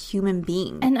as a human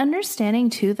being. And understanding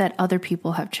too that other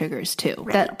people have triggers too,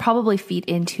 right, that probably feed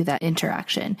into that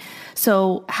interaction.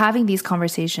 So having these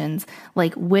conversations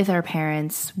like with our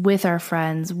parents, with our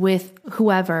friends, with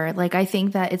whoever, like I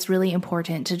think that it's really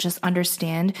important to just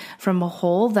understand from a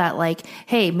whole that like,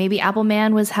 hey, maybe Apple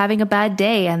Man was having a bad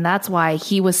day and that's why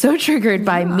he was so triggered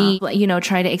by me, you know,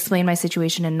 trying to explain my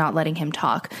situation and not letting him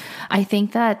talk. I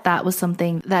think that that was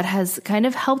something that has kind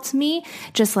of helped me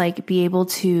just like be able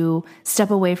to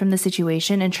step away from the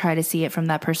situation and try to see it from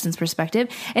that person's perspective.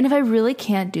 And if I really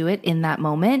can't do it in that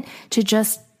moment, to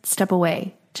just step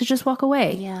away, to just walk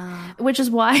away. Yeah. Which is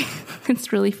why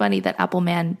it's really funny that Apple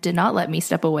Man did not let me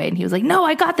step away. And he was like, no,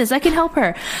 I got this. I can help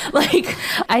her. Like,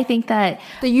 I think that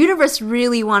the universe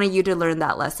really wanted you to learn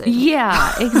that lesson.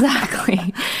 Yeah,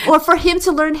 exactly. Or for him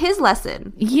to learn his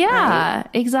lesson. Yeah, right?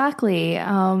 Exactly.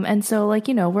 And so like,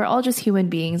 you know, we're all just human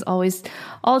beings, always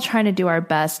all trying to do our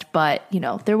best. But, you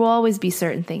know, there will always be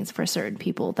certain things for certain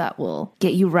people that will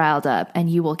get you riled up and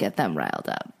you will get them riled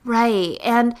up. Right.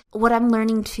 And what I'm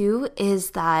learning too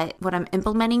is that what I'm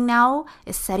implementing now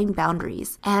is setting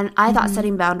boundaries. And I thought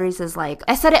setting boundaries is like,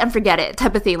 I set it and forget it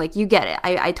type of thing. Like, you get it.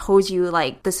 I told you,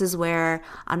 like, this is where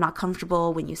I'm not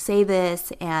comfortable when you say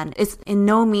this. And it's in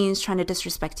no means trying to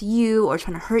disrespect you or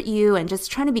trying to hurt you and just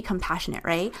trying to be compassionate,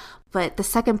 right? But the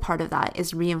second part of that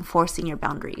is reinforcing your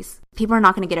boundaries. People are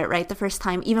not going to get it right the first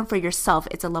time. Even for yourself,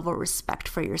 it's a level of respect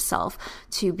for yourself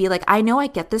to be like, I know I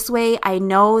get this way. I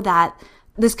know that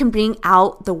this can bring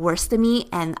out the worst in me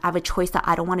and I have a choice that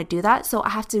I don't want to do that. So I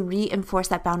have to reinforce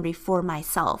that boundary for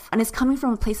myself. And it's coming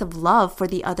from a place of love for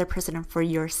the other person and for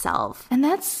yourself. And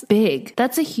that's big.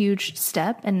 That's a huge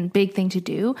step and big thing to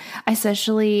do,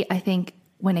 especially I think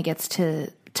when it gets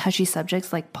to touchy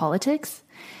subjects like politics.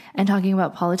 And talking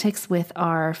about politics with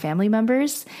our family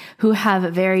members who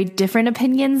have very different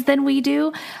opinions than we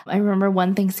do. I remember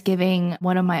one Thanksgiving,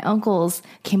 one of my uncles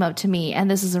came up to me,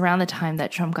 and this is around the time that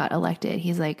Trump got elected.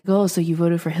 He's like, oh, so you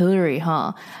voted for Hillary,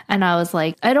 huh? And I was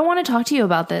like, I don't want to talk to you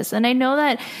about this. And I know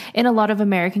that in a lot of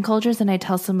American cultures, and I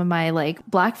tell some of my like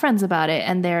Black friends about it,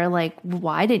 and they're like,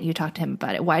 why didn't you talk to him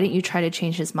about it? Why didn't you try to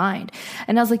change his mind?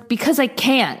 And I was like, because I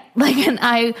can't, like, and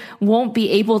I won't be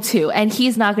able to, and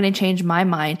he's not going to change my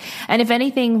mind. And if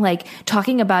anything, like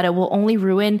talking about it will only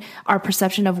ruin our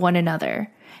perception of one another.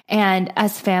 And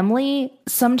as family,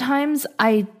 sometimes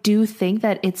I do think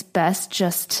that it's best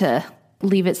just to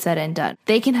leave it said and done.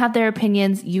 They can have their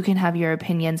opinions. You can have your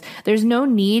opinions. There's no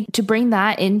need to bring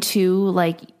that into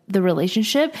like the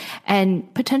relationship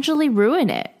and potentially ruin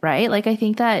it, right? Like I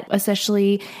think that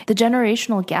especially the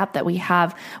generational gap that we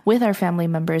have with our family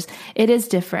members, it is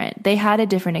different. They had a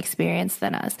different experience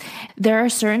than us. There are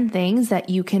certain things that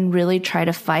you can really try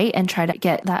to fight and try to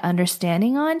get that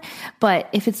understanding on. But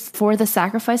if it's for the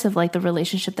sacrifice of like the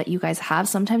relationship that you guys have,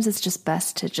 sometimes it's just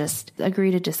best to just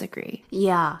agree to disagree.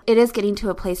 Yeah, it is getting to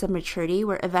a place of maturity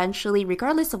where eventually,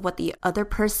 regardless of what the other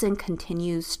person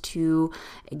continues to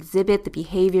exhibit, the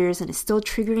behavior, and is still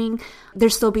triggering, they're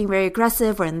still being very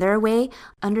aggressive or in their way,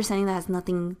 understanding that has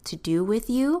nothing to do with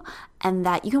you and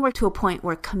that you can work to a point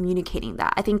where communicating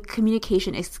that. I think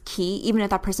communication is key, even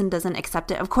if that person doesn't accept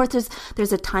it. Of course,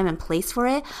 there's a time and place for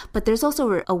it, but there's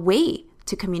also a way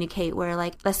to communicate where,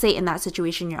 like, let's say in that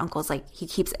situation, your uncle's like, he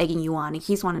keeps egging you on and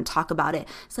he's wanting to talk about it.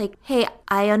 It's like, hey,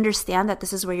 I understand that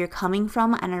this is where you're coming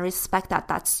from and I respect that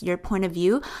that's your point of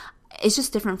view. It's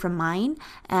just different from mine.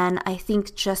 And I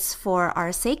think just for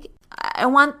our sake, I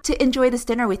want to enjoy this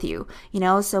dinner with you, you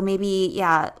know? So maybe,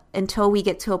 yeah, until we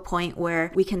get to a point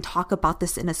where we can talk about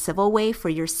this in a civil way for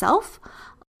yourself,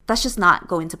 let's just not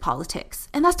go into politics.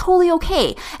 And that's totally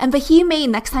okay. But he may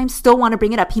next time still want to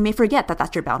bring it up. He may forget that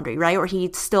that's your boundary, right? Or he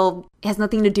still has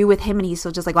nothing to do with him and he's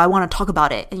still just like, well, I want to talk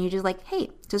about it. And you're just like, hey,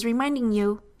 just reminding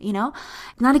you, you know,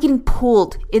 not getting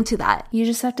pulled into that. You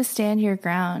just have to stand your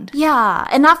ground. Yeah.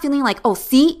 And not feeling like, oh,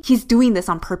 see, he's doing this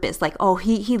on purpose. Like, oh,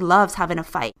 he loves having a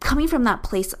fight. Coming from that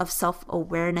place of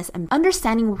self-awareness and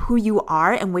understanding who you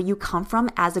are and where you come from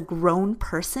as a grown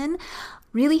person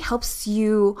really helps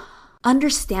you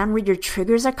understand where your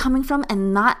triggers are coming from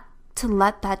and not to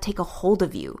let that take a hold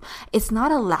of you. It's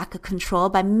not a lack of control.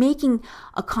 By making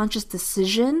a conscious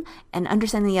decision and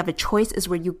understanding you have a choice is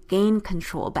where you gain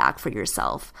control back for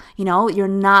yourself. You know, you're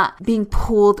not being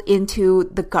pulled into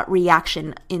the gut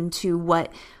reaction, into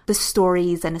what the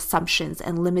stories and assumptions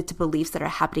and limited beliefs that are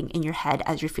happening in your head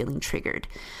as you're feeling triggered.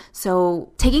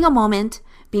 So taking a moment,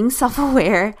 being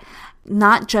self-aware,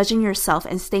 not judging yourself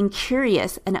and staying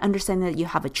curious and understanding that you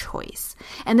have a choice.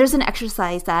 And there's an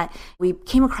exercise that we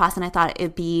came across and I thought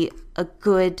it'd be a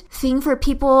good thing for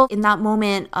people in that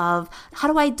moment of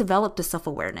how do I develop the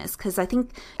self-awareness? Because I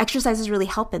think exercises really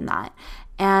help in that.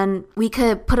 And we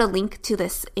could put a link to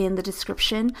this in the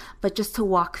description, but just to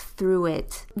walk through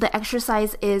it. The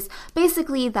exercise is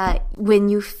basically that when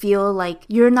you feel like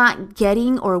you're not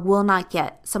getting or will not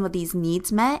get some of these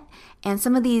needs met, and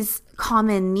some of these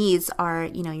common needs are,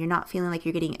 you're not feeling like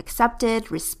you're getting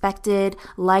accepted, respected,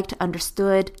 liked,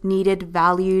 understood, needed,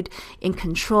 valued, in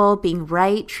control, being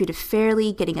right, treated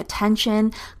fairly, getting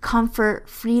attention, comfort,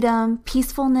 freedom,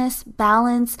 peacefulness,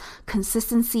 balance,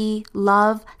 consistency,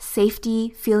 love, safety,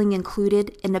 feeling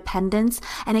included, independence,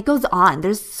 and it goes on.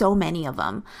 There's so many of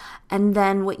them. And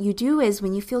then what you do is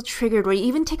when you feel triggered, or you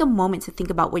even take a moment to think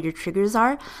about what your triggers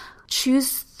are,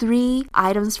 choose 3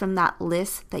 items from that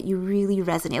list that you really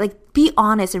resonate. Like, be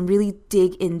honest and really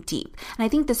dig in deep. And I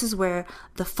think this is where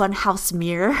the funhouse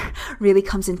mirror really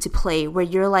comes into play, where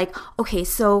you're like, okay,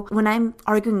 so when I'm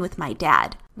arguing with my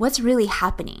dad, what's really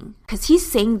happening? Because he's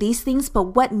saying these things,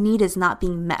 but what need is not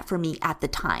being met for me at the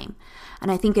time? And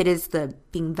I think it is the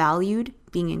being valued,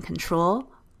 being in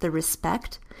control, the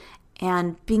respect,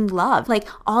 and being loved. Like,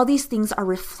 all these things are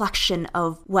reflection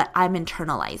of what I'm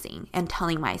internalizing and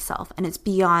telling myself, and it's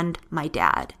beyond my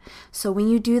dad. So when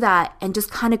you do that and just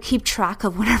kind of keep track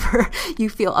of whenever you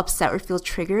feel upset or feel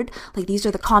triggered, like, these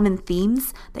are the common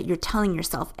themes that you're telling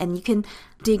yourself, and you can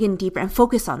dig in deeper and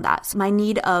focus on that. So my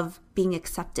need of being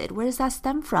accepted, where does that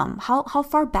stem from? How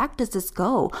far back does this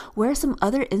go? Where are some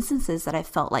other instances that I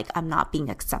felt like I'm not being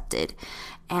accepted?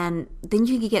 And then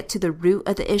you can get to the root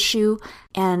of the issue.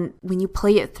 And when you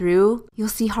play it through, you'll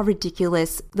see how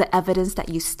ridiculous the evidence that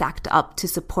you stacked up to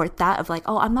support that of like,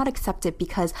 oh, I'm not accepted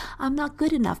because I'm not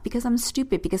good enough, because I'm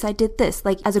stupid, because I did this.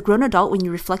 Like, as a grown adult, when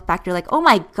you reflect back, you're like, oh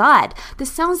my God,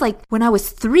 this sounds like when I was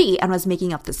 3 and was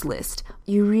making up this list.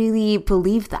 You really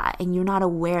believe that, and you're not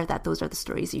aware that those are the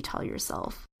stories you tell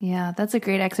yourself. Yeah, that's a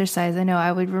great exercise. I know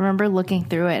I would remember looking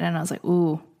through it and I was like,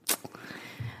 ooh,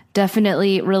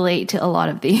 definitely relate to a lot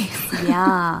of these.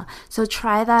 Yeah. So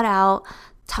try that out.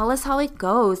 Tell us how it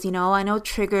goes. I know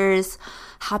triggers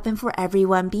happen for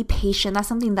everyone. Be patient. That's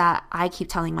something that I keep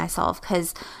telling myself,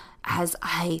 because as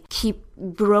I keep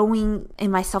growing in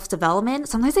my self-development,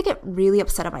 sometimes I get really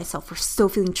upset at myself for still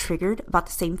feeling triggered about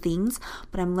the same things,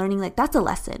 but I'm learning like that's a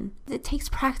lesson. It takes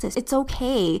practice. It's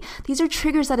okay. These are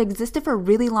triggers that existed for a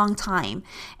really long time,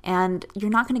 and you're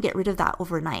not going to get rid of that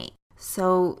overnight.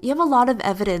 So you have a lot of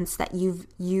evidence that you've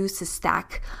used to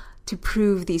stack to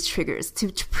prove these triggers,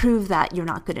 to prove that you're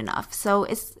not good enough. So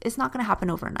it's not going to happen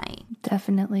overnight.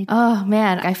 Definitely. Oh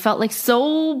man, I felt like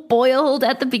so boiled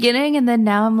at the beginning, and then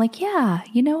now I'm like, yeah,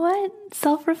 you know what?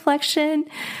 Self-reflection,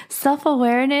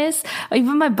 self-awareness.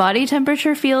 Even my body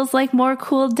temperature feels like more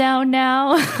cooled down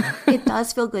now. It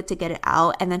does feel good to get it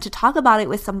out, and then to talk about it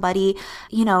with somebody,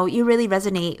 you really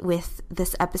resonate with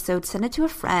this episode, send it to a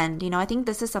friend. I think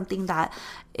this is something that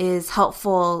is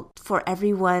helpful for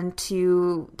everyone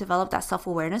to develop that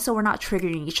self-awareness, so we're not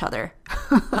triggering each other.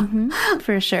 Mm-hmm.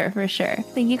 For sure.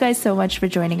 Thank you guys so much for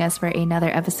joining us for another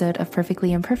episode of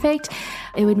Perfectly Imperfect.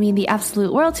 It would mean the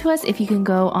absolute world to us if you can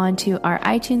go on to our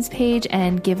iTunes page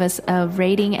and give us a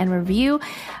rating and review.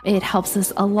 It helps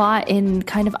us a lot in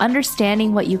kind of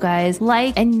understanding what you guys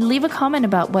like, and leave a comment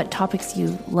about what topics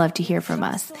you love to hear from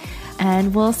us.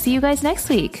 And we'll see you guys next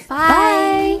week.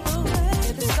 Bye.